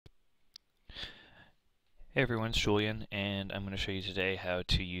Hey everyone, it's Julian, and I'm going to show you today how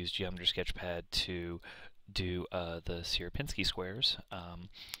to use Geometry Sketchpad to do the Sierpinski squares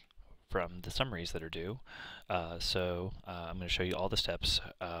from the summaries that are due. I'm going to show you all the steps,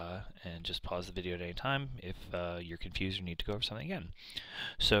 and just pause the video at any time if you're confused or need to go over something again.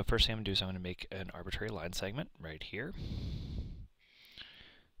 So first thing I'm going to do is I'm going to make an arbitrary line segment right here.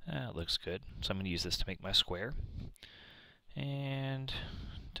 It looks good. So I'm going to use this to make my square. And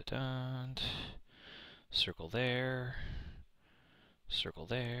circle there,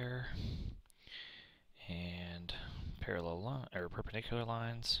 and parallel line or perpendicular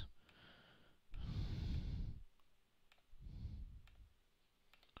lines.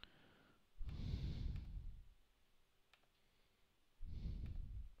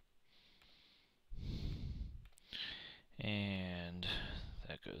 And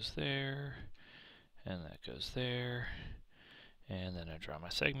that goes there, and that goes there, and then I draw my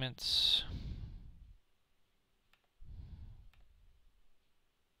segments.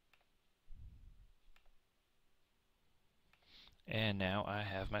 And now I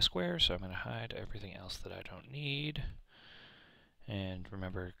have my square, so I'm going to hide everything else that I don't need. And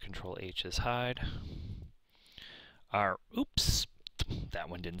remember, Control H is hide. Oops, that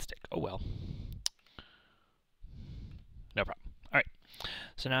one didn't stick. Oh well. No problem. Alright,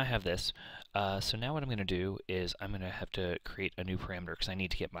 so now I have this. So now what I'm going to do is I'm going to have to create a new parameter because I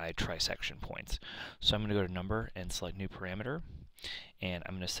need to get my trisection points. So I'm going to go to Number and select New Parameter, and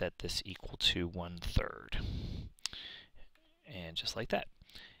I'm going to set this equal to 1/3. And just like that.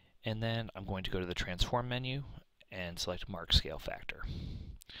 And then I'm going to go to the Transform menu and select Mark Scale Factor.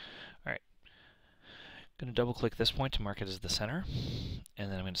 Alright, I'm going to double click this point to mark it as the center, and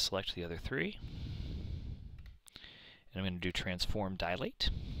then I'm going to select the other three. And I'm going to do Transform Dilate.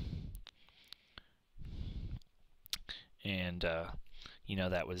 And you know,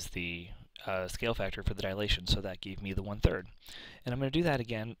 that was the scale factor for the dilation, so that gave me the 1/3. And I'm going to do that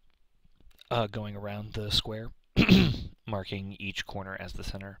again, going around the square, marking each corner as the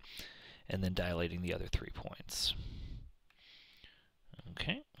center, and then dilating the other 3 points.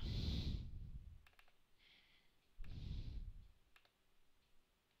 Okay.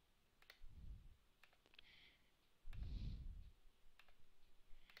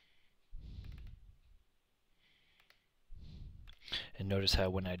 And notice how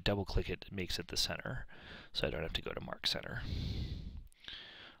when I double click it, it makes it the center, so I don't have to go to Mark Center.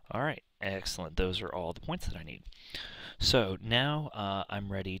 Alright, excellent. Those are all the points that I need. So now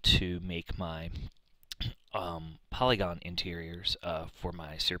I'm ready to make my polygon interiors for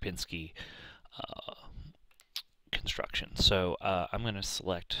my Sierpinski construction. So I'm going to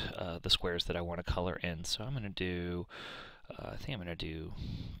select the squares that I want to color in. So I'm going to do, I think I'm going to do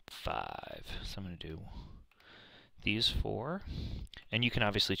 5. So I'm going to do these 4, and you can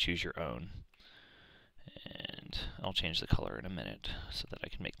obviously choose your own. And I'll change the color in a minute so that I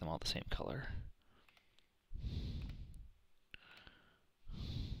can make them all the same color.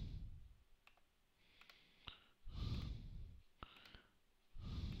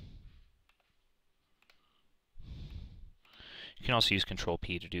 You can also use Control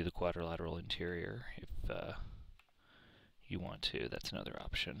P to do the quadrilateral interior if you want to. That's another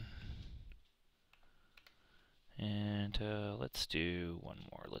option. And let's do one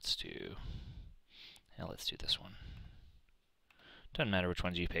more. Let's do this one. Doesn't matter which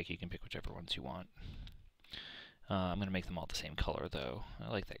ones you pick. You can pick whichever ones you want. I'm going to make them all the same color, though. I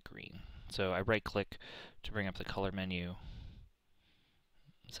like that green. So I right-click to bring up the color menu.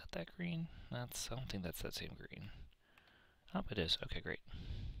 Is that green? I don't think that's that same green. Oh, it is. Okay, great.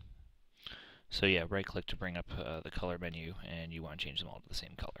 So yeah, right-click to bring up the color menu, and you want to change them all to the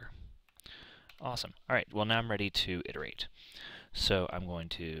same color. Awesome. Alright, well now I'm ready to iterate. So I'm going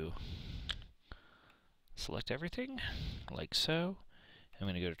to select everything, like so. I'm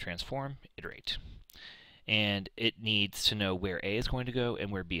going to go to Transform, Iterate. And it needs to know where A is going to go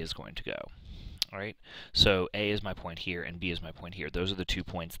and where B is going to go. Alright, so A is my point here and B is my point here. Those are the 2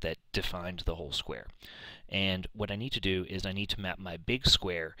 points that defined the whole square. And what I need to do is I need to map my big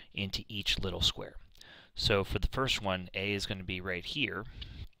square into each little square. So for the first one, A is going to be right here,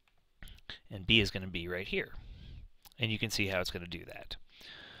 and B is going to be right here. And you can see how it's going to do that.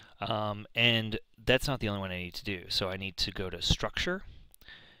 And that's not the only one I need to do. So I need to go to Structure,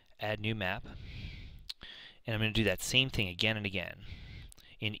 Add New Map, and I'm going to do that same thing again and again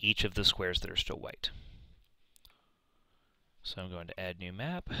in each of the squares that are still white. So I'm going to Add New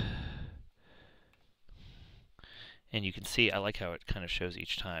Map. And you can see I like how it kind of shows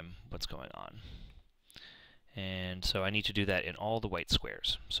each time what's going on. And so I need to do that in all the white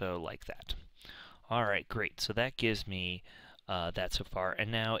squares, so like that. Alright, great. So that gives me that so far.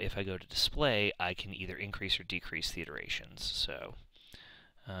 And now if I go to display, I can either increase or decrease the iterations. So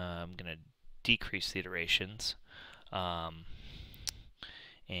I'm going to decrease the iterations. So I'm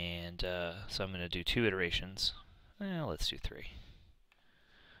going to do 2 iterations. Let's do 3.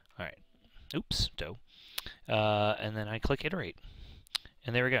 All right. Oops, dough. And then I click iterate.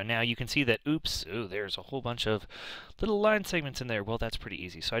 And there we go. Now you can see that, oops, there's a whole bunch of little line segments in there. Well, that's pretty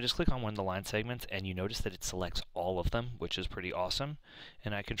easy. So I just click on one of the line segments, and you notice that it selects all of them, which is pretty awesome.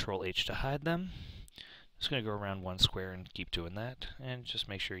 And I Control H to hide them. Just going to go around one square and keep doing that. And just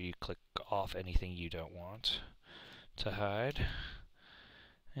make sure you click off anything you don't want to hide.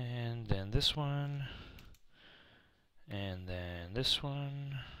 And then this one. And then this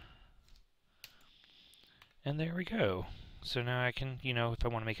one. And there we go. So now I can, if I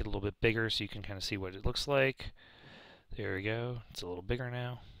want to make it a little bit bigger so you can kind of see what it looks like. There we go. It's a little bigger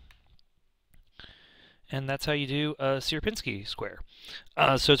now. And that's how you do a Sierpinski Square.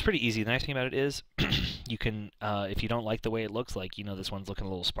 So it's pretty easy. The nice thing about it is you can, if you don't like the way it looks, like, this one's looking a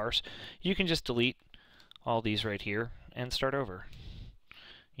little sparse, you can just delete all these right here and start over.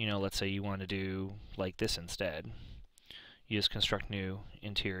 Let's say you want to do like this instead. You just construct new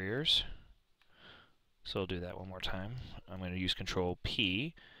interiors. So I'll do that one more time. I'm going to use Control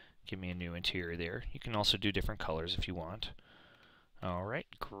P, give me a new interior there. You can also do different colors if you want. Alright,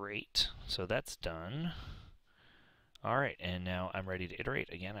 great. So that's done. Alright, and now I'm ready to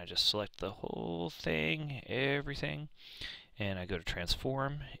iterate. Again, I just select the whole thing, everything, and I go to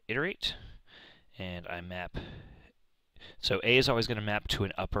Transform, Iterate, and I map. So A is always going to map to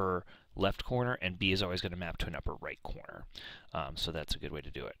an upper left corner, and B is always going to map to an upper right corner. So that's a good way to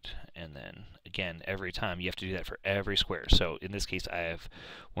do it. And then, again, every time, you have to do that for every square. So in this case, I have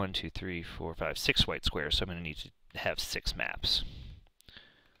 1, 2, 3, 4, 5, 6 white squares, so I'm going to need to have 6 maps.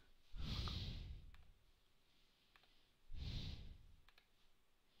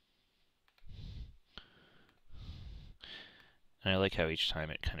 And I like how each time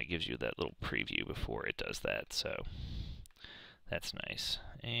it kind of gives you that little preview before it does that, so that's nice.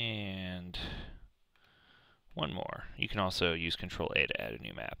 And one more. You can also use Control A to add a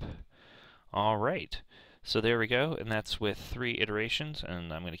new map. Alright, so there we go, and that's with 3 iterations,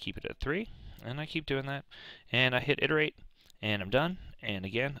 and I'm going to keep it at 3, and I keep doing that. And I hit iterate, and I'm done. And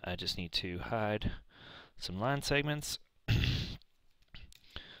again, I just need to hide some line segments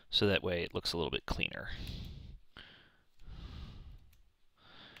so that way it looks a little bit cleaner.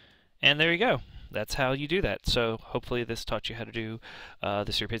 And there you go. That's how you do that. So hopefully this taught you how to do the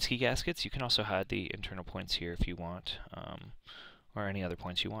Sierpinski gaskets. You can also hide the internal points here if you want, or any other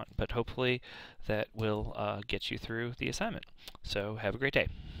points you want. But hopefully that will get you through the assignment. So have a great day.